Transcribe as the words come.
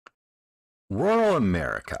Rural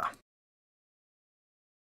America.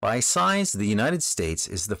 By size, the United States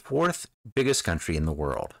is the fourth biggest country in the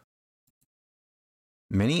world.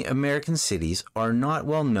 Many American cities are not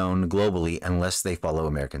well known globally unless they follow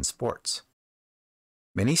American sports.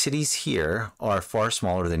 Many cities here are far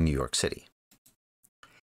smaller than New York City.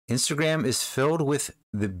 Instagram is filled with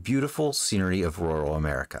the beautiful scenery of rural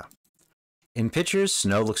America. In pictures,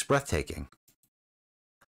 snow looks breathtaking.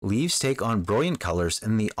 Leaves take on brilliant colors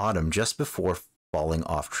in the autumn just before falling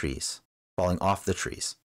off the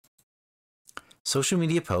trees. Social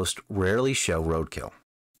media posts rarely show roadkill.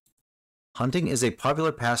 Hunting is a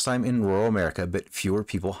popular pastime in rural America, but fewer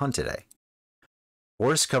people hunt today.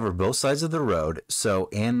 Forests cover both sides of the road, so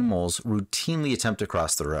animals routinely attempt to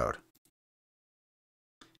cross the road.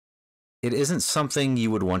 It isn't something you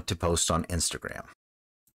would want to post on Instagram.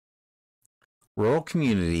 Rural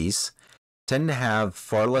communities tend to have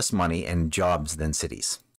far less money and jobs than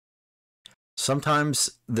cities.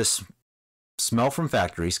 Sometimes the smell from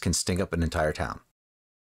factories can stink up an entire town.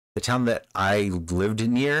 The town that I lived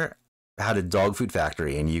near had a dog food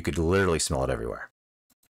factory, and you could literally smell it everywhere.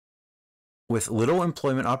 With little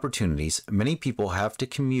employment opportunities, many people have to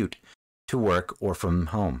commute to work or from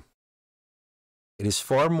home. It is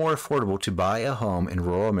far more affordable to buy a home in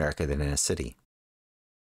rural America than in a city.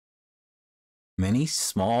 Many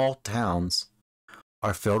small towns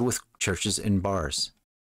are filled with churches and bars.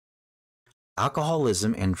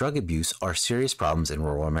 Alcoholism and drug abuse are serious problems in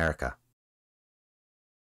rural America.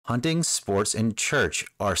 Hunting, sports, and church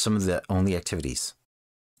are some of the only activities.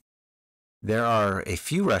 There are a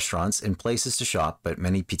few restaurants and places to shop, but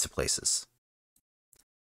many pizza places.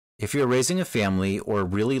 If you're raising a family or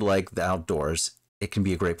really like the outdoors, it can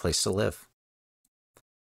be a great place to live.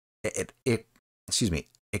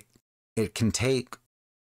 It can take,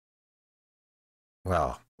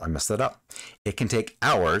 I messed that up. It can take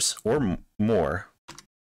hours or more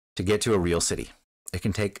to get to a real city. It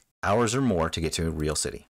can take hours or more to get to a real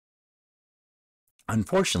city.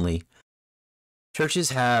 Unfortunately,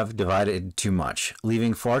 churches have divided too much,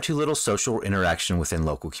 leaving far too little social interaction within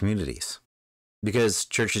local communities. Because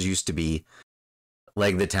churches used to be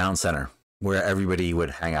like the town center, where everybody would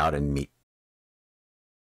hang out and meet.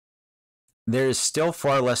 There is still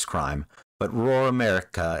far less crime, but rural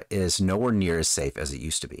America is nowhere near as safe as it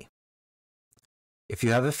used to be. If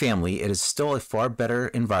you have a family, it is still a far better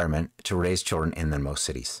environment to raise children in than most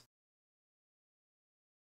cities.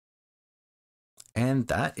 And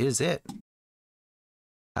that is it.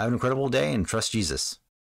 Have an incredible day and trust Jesus.